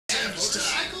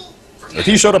If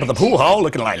he showed up at the pool hall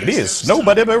looking like this,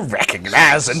 nobody would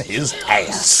recognize his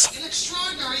ass.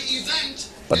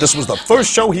 But this was the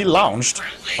first show he launched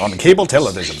on cable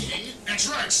television.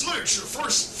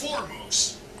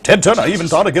 Ted Turner even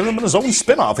thought of giving him his own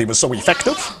spin-off. He was so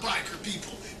effective.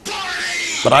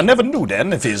 But I never knew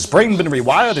then if his brain been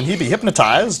rewired and he'd be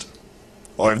hypnotized,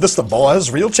 or if this the boy's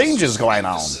real changes going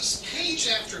on. Page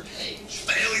after page.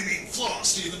 The hell you mean flaw,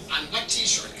 Stephen? On what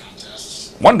t-shirt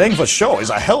contests? One thing for sure,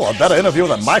 he's a hell of a better interviewer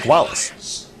than Mike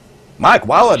Wallace. Mike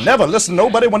Wallace never listened to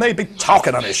nobody when they be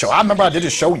talking on his show. I remember I did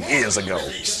his show years ago.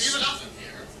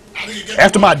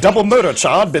 After my double murder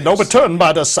charge been overturned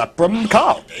by the Supreme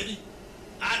Court.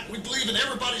 We believe in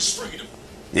everybody's freedom.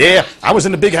 Yeah, I was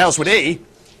in the big house with A.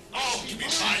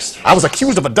 I was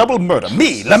accused of a double murder.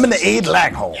 Me, Lemonade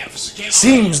Langhorne.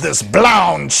 Seems this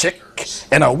blonde chick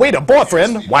and her waiter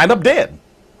boyfriend wind up dead.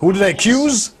 Who did they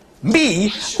accuse?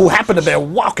 Me, who happened to be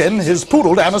walking his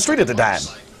poodle down the street at the time.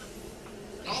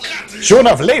 Sure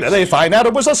enough, later they find out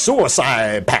it was a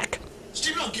suicide pact.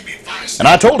 And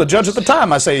I told the judge at the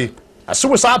time, I say, a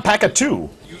suicide pack of 2.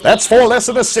 That's 4 less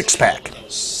than a 6-pack.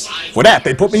 For that,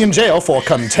 they put me in jail for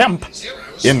contempt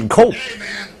in court. Hey,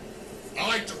 man, I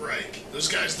like the rake. Those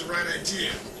guys the right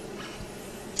idea.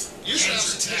 You should have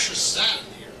Tisha Stat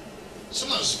in here.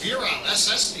 Some of those virile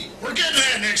SS people. We're getting to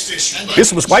that next issue.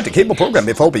 This was quite a cable program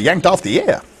before we yanked off the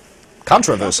air.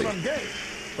 Controversy.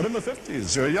 But in the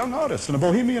 50s, you're a young artist in a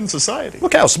bohemian society.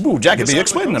 Look how smooth Jackie be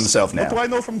explaining himself now. What do I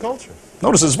know from culture?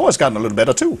 Notice his voice gotten a little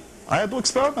better too. I had to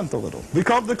experiment a little. We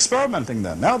called it experimenting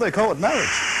then. Now they call it marriage.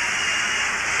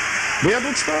 We had to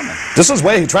experiment. This is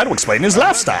where he tried to explain his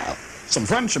lifestyle. Some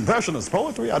French impressionist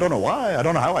poetry. I don't know why. I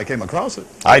don't know how I came across it.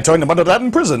 I turned him under that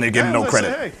in prison. He gave him no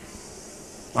credit. Say,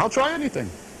 hey, I'll try anything.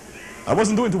 I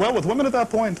wasn't doing too well with women at that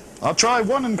point. I'll try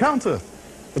one encounter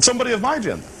with somebody of my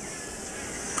gender.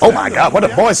 Oh my God, what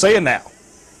a boy saying now.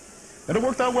 And it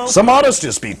worked out well. Some artists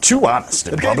just be too honest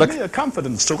in public. It gave me a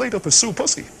confidence to later pursue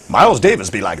pussy. Miles Davis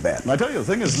be like that. And I tell you, the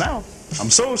thing is now, I'm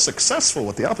so successful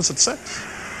with the opposite sex.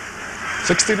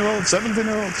 16-year-olds,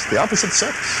 17-year-olds, the opposite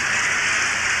sex.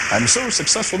 I'm so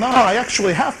successful now, I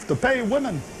actually have to pay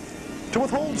women to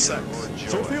withhold sex.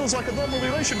 So it feels like a normal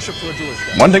relationship for a Jewish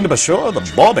guy. One thing to be sure, the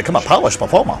boy become a polished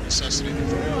performer.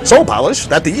 So polished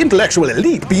that the intellectual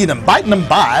elite be inviting him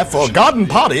by for garden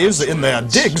parties in their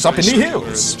digs up in the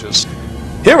hills.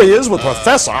 Here he is with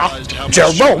Professor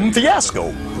Jerome Fiasco,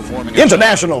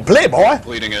 international playboy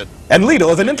and leader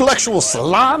of an intellectual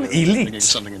salon elite.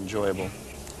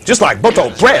 Just like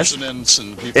Butto Brecht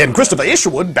and Christopher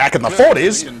Isherwood back in the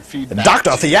 40s,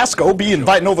 Dr. Fiasco be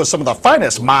inviting over some of the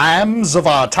finest mimes of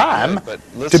our time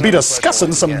to be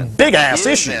discussing some big-ass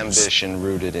issues. Ambition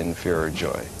rooted in fear or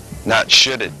joy? Not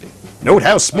should it be. Note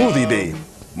how smooth he be.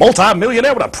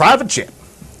 Multi-millionaire with a private jet.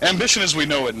 Ambition as we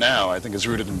know it now, I think, is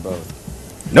rooted in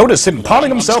both. Notice him pawning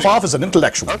himself off as an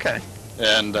intellectual. Okay.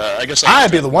 And I guess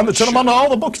I'd be the one to turn him on to all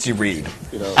the books you read.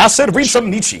 I said read some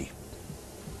Nietzsche.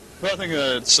 Well, I think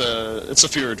it's a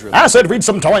fear-driven. I said read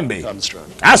some Toynbee.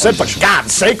 construct. I said for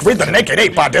God's sake read The Naked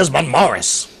Ape by Desmond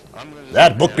Morris.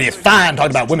 That book be fine talking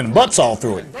about women butts all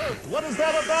through it. What is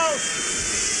that about?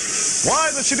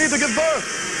 Why does she need to give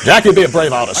birth? Jackie be a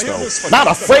brave artist though. Not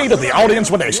afraid of the audience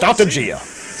when they start to jeer.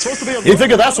 He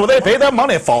figured that's what they pay their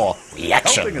money for.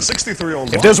 Reaction.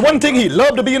 If there's one thing he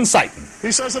loved to be inciting,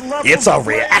 it's a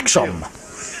reaction.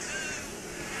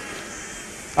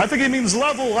 I think he means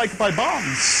level like by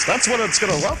bombs. That's what it's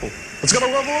going to level. It's going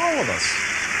to level all of us.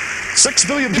 6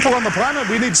 billion people on the planet.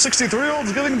 We need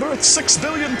 63-year-olds giving birth. 6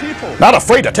 billion people. Not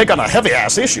afraid to take on a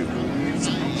heavy-ass issue.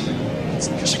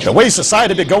 The way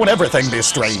society be going, everything be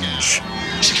strange.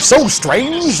 So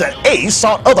strange that Ace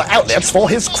sought other outlets for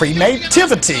his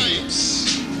creativity.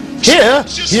 Here,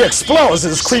 he explores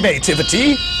his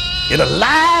creativity in a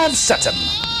live setting.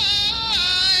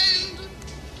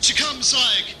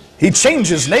 He changed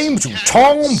his name to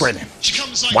Tom Brennan.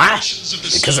 Why?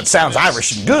 Because it sounds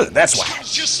Irish and good, that's why.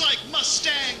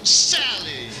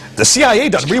 The CIA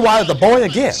done rewired the boy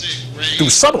again, through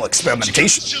subtle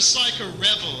experimentation.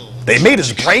 They made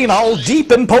his brain all deep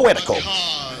and poetical.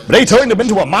 They turned him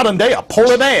into a modern-day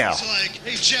Apollinaire.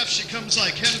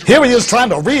 Here he is trying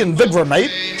to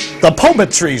reinvigorate the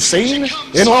poetry scene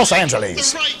in Los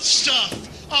Angeles.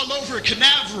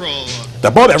 The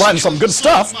boy be writing some good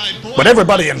stuff, but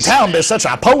everybody in town be such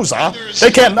a poser, they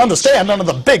can't understand none of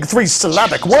the big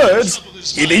 3-syllabic words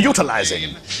he be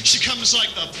utilizing. She comes like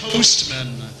the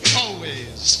postman,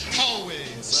 always,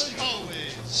 always,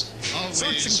 always, always.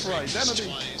 Searching for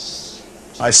identity.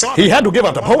 He had to give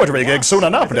up the poetry gig soon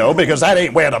enough, though, because that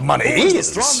ain't where the money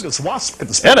is.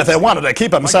 And if he wanted to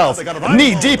keep himself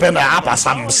knee-deep in the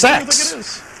opposite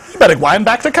sex, Better wind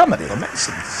back to comedy.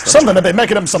 Something to be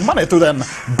making them some money through them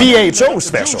BHO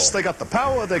specials. They got the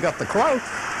power, they got the clout.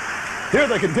 Here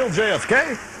they can kill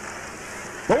JFK.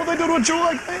 What would they do to a Jew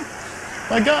like me?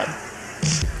 My God.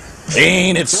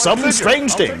 Ain't it some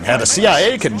strange thing how the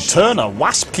CIA can turn a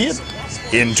WASP kid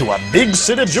into a big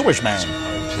city Jewish man?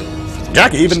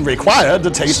 Jackie even required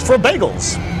to taste for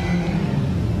bagels.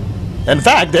 In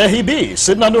fact, there he be,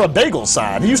 sitting under a bagel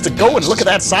sign. He used to go and look at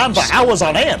that sign for hours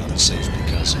on end,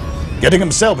 getting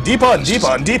himself deeper and deeper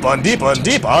and deeper and deeper and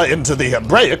deeper into the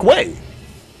Hebraic way.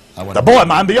 The boy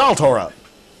mind be all tore up.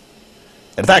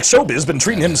 In fact, showbiz been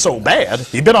treating him so bad,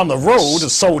 he been on the road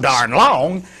so darn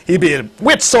long, he be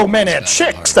with so many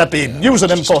chicks that be using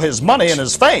him for his money and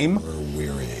his fame.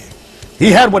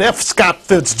 He had what F. Scott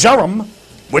Fitzgerald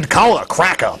would call a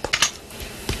crack-up.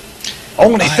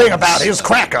 Only thing about his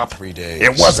crack-up,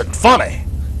 it wasn't funny.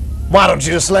 Why don't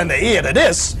you just lend an ear to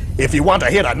this if you want to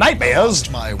hear the nightmares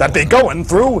that be going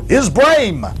through his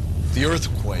brain? The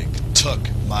earthquake took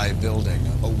my building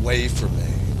away from me.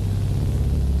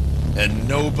 And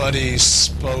nobody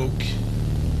spoke,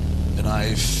 and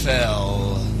I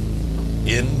fell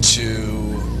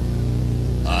into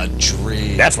a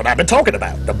dream. That's what I've been talking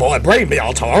about. The boy brain be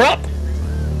all tore up.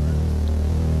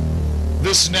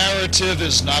 This narrative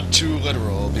is not too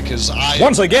literal because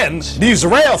Once again, these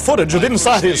rare footage of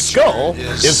inside his skull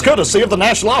is courtesy of the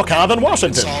National Archive in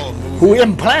Washington, who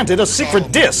implanted a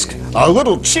secret disc, a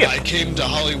little chip. I came to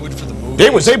Hollywood for the movie.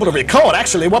 They was able to record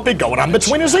actually what be going on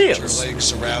between his ears.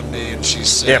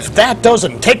 If that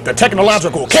doesn't take the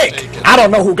technological cake, I don't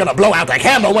know who's gonna blow out the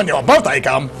candle when your birthday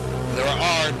come. There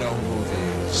are no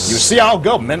movies. You see, our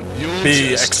government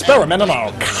be experimenting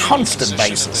on a constant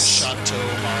basis.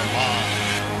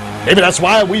 Maybe that's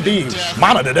why we be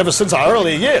monitored ever since our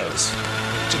early years.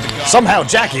 Somehow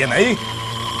Jackie and me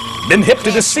been hip to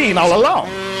this scene all along.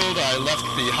 I left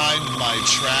behind my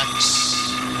tracks.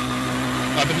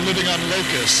 I've been living on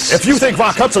locusts. If you think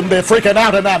Rock Hudson be freaking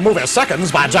out in that movie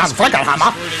Seconds by John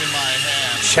Frankenheimer,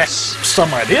 check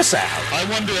some of this out. I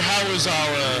wonder how is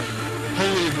our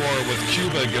holy war with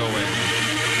Cuba going?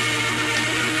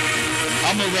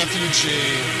 I'm a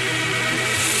refugee.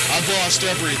 I've lost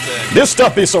everything. This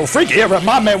stuff be so freaky, it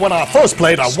remind me when I first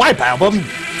played a Wipe album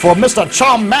for Mr.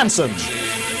 Charm Manson.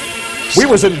 We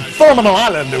was in Terminal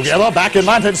Island together back in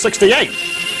 1968.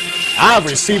 I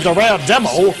received a rare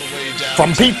demo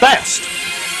from Pete Best.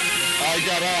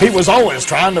 He was always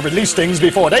trying to release things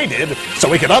before they did, so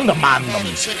we could undermine them.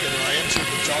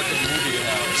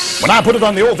 When I put it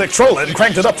on the old Victrola and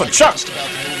cranked it up for Chuck,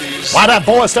 why that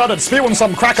boy started spewing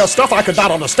some cracker stuff I could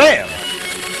not understand.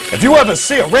 If you ever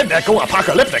see a redneck go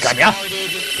apocalyptic on ya,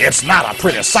 it's not a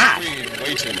pretty sight.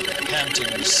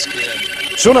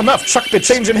 Soon enough, Chuck be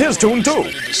changing his tune too.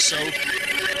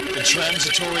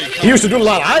 He used to do a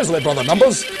lot of Isley Brother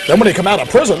numbers. Then when he come out of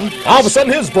prison, all of a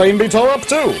sudden his brain be tore up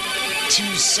too.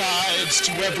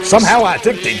 Somehow I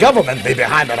think the government be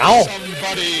behind it all.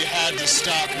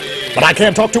 But I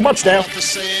can't talk too much now,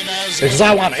 because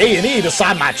I want A&E to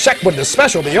sign my check when the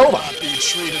special be over.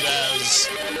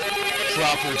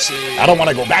 I don't want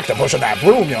to go back to pushing that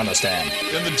broom, you understand?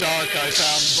 In the dark, I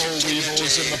found boll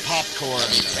weevils in the popcorn.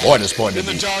 Boy, this boy did.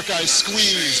 In the dark, I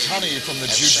squeezed honey from the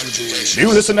jujube. Do you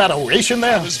listen to that oration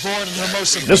there? I was born in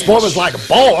Hermosa This boy was like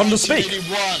born to speak.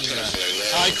 81.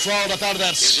 I crawled up out of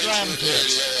that scram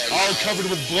pit, all covered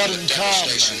with blood and cum.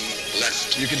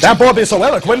 That boy be so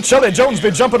eloquent, Shelley Jones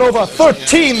be jumping over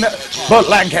 13 Burt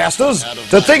Lancasters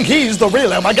to think he's the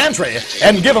real Emma Gantry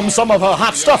and give him some of her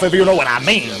hot stuff, if you know what I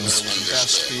means.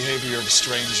 Best behavior of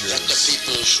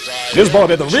strangers. This boy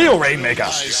be the real rainmaker.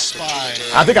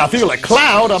 I think I feel a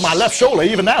cloud on my left shoulder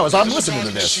even now as I'm listening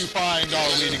to this. You find all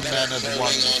leading men have one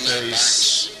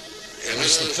face. It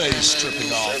was the face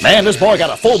stripping off. Man, this boy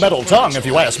got a full metal tongue, if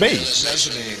you ask me.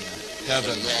 Mezzanine,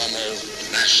 heaven.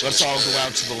 Let's all go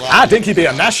out to the light. I think he'd be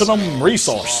a national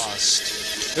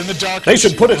resource. In the dark, They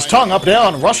should put his tongue up there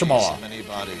on Rushmore. many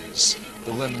bodies.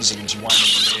 The limbs entwining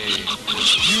me.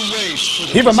 You wait for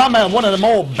the He remind me of one of them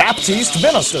old Baptist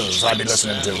ministers I'd be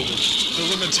listening to.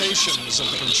 The limitations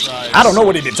of the contrived. I don't know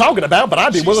what he'd be talking about, but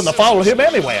I'd be willing to follow him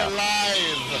anywhere.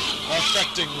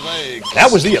 Affecting legs.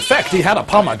 That was the effect he had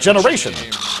upon my generation.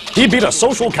 He beat a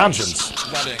social conscience.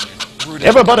 Wedding.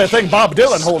 Everybody think Bob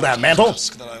Dylan hold that mantle,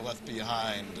 That I left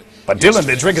behind. but Dylan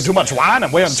be drinking too much wine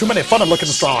and wearing too many funny-looking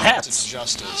straw hats.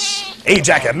 Justice. A.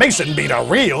 Jackie Mason be the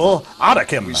real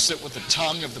Otacum. We sit with the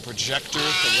tongue of the projector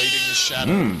collating the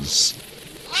shadows.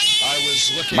 I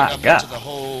was looking My up God. into the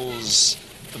holes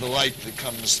for the light that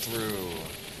comes through.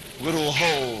 Little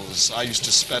holes I used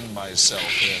to spend myself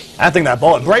in. I think that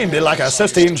boy brain be like a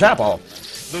Sistine Chapel.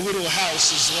 The little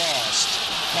house is lost.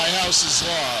 My house is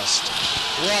lost.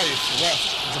 Life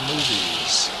left the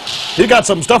movies. He got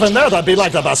some stuff in there that'd be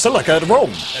like the Basilica at Rome.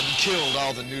 And killed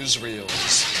all the newsreels.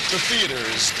 The theater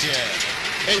is dead.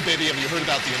 Hey, baby, have you heard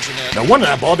about the internet? No wonder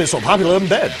that boy be so popular in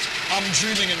bed. I'm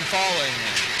dreaming and falling.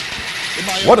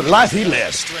 What a life he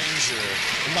led.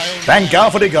 Thank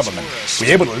God for the government.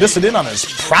 We're able to listen in on his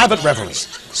private reveries.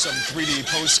 Some 3D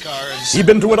postcards. He'd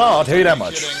been through it all, I'll tell you that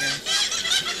much.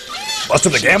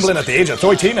 Busted the gambling at the age of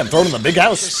 13 and thrown in the big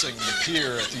house.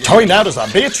 Towing out as a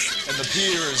bitch. And the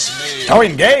pier is made.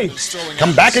 Towing gay.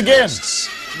 Come back again.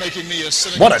 Making me a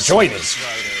What a joy it is.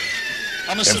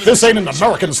 If this ain't an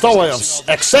American story of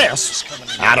excess,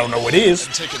 I don't know what is.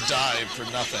 Take a dive for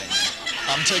nothing.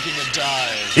 I'm taking a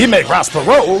dive. He make Ross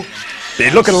Perot be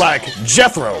looking like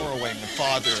Jethro. Burrowing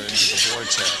farther into the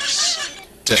vortex.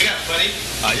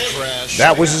 I crashed.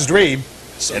 That was his dream.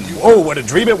 And whoa, what a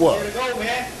dream it was.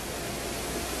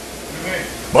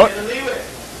 But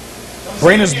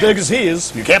brain as big as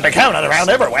his, you can't be counted around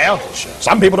everywhere.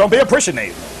 Some people don't be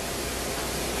appreciated.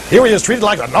 Here he is treated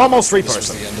like a normal street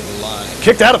person. The end of the line.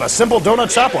 Kicked out of a simple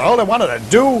donut shop where all they wanted to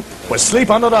do was sleep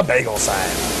under the bagel sign.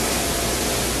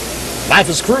 Life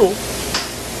is cruel.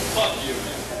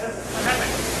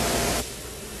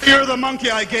 You're the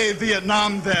monkey I gave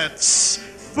Vietnam vets.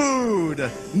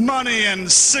 Food, money, and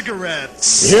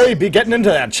cigarettes. Here he be getting into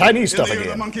that Chinese stuff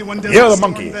again. You're the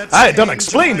monkey. I done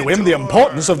explained to him the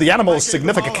importance of the animal's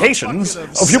significations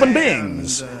of human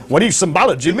beings. What each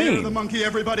symbology The mean. monkey,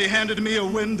 everybody handed me a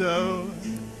window.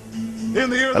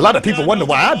 A lot of people wonder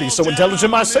why I'd be so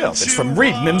intelligent myself. It's from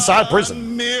reading inside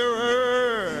prison.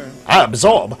 I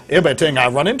absorb everything I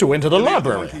run into the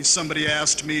library. Somebody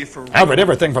asked me for. I read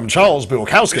everything from Charles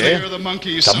Bukowski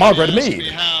to Margaret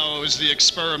Mead. How is the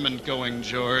experiment going,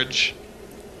 George?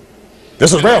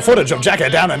 This is rare footage of Jackie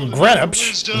down in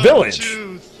Greenwich Village.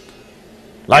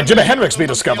 Like Jimi Hendrix be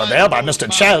discovered there by Mr.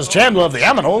 Chaz Chandler of the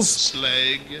Aminals.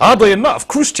 Oddly enough,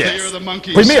 Khrushchev,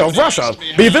 Premier of Russia,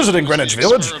 be visiting Greenwich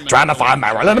Village trying to find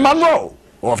Marilyn Monroe.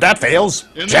 Or if that fails,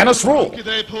 Janice Rule.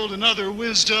 They pulled another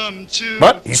wisdom too.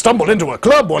 But he stumbled into a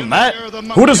club one night.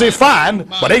 Who does he find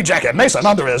but A. Jackie Mason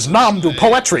under his nom de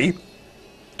poetry,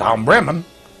 Tom Brennan.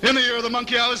 In the year of the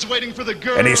monkey, I was waiting for the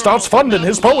girl. And he starts funding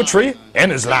his poetry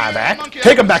and his live act,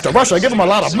 take him back to Russia, give him a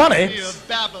lot of money.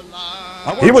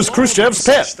 He was Khrushchev's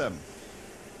pet.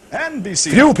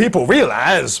 Few people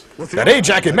realize that A.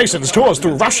 Jackie Mason's tours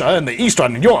through Russia and the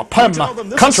Eastern European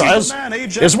countries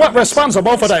is what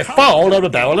responsible for the fall of the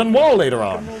Berlin Wall later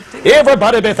on.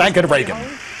 Everybody be thanking Reagan.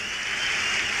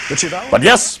 But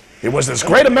yes, it was this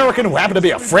great American who happened to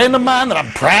be a friend of mine that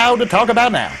I'm proud to talk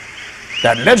about now.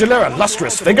 That legendary,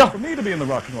 illustrious figure,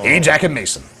 A. Jackie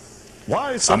Mason.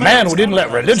 A man who didn't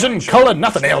let religion, color,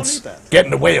 nothing else get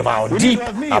in the way of our deep,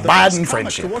 abiding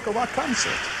friendship.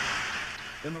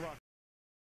 In the rock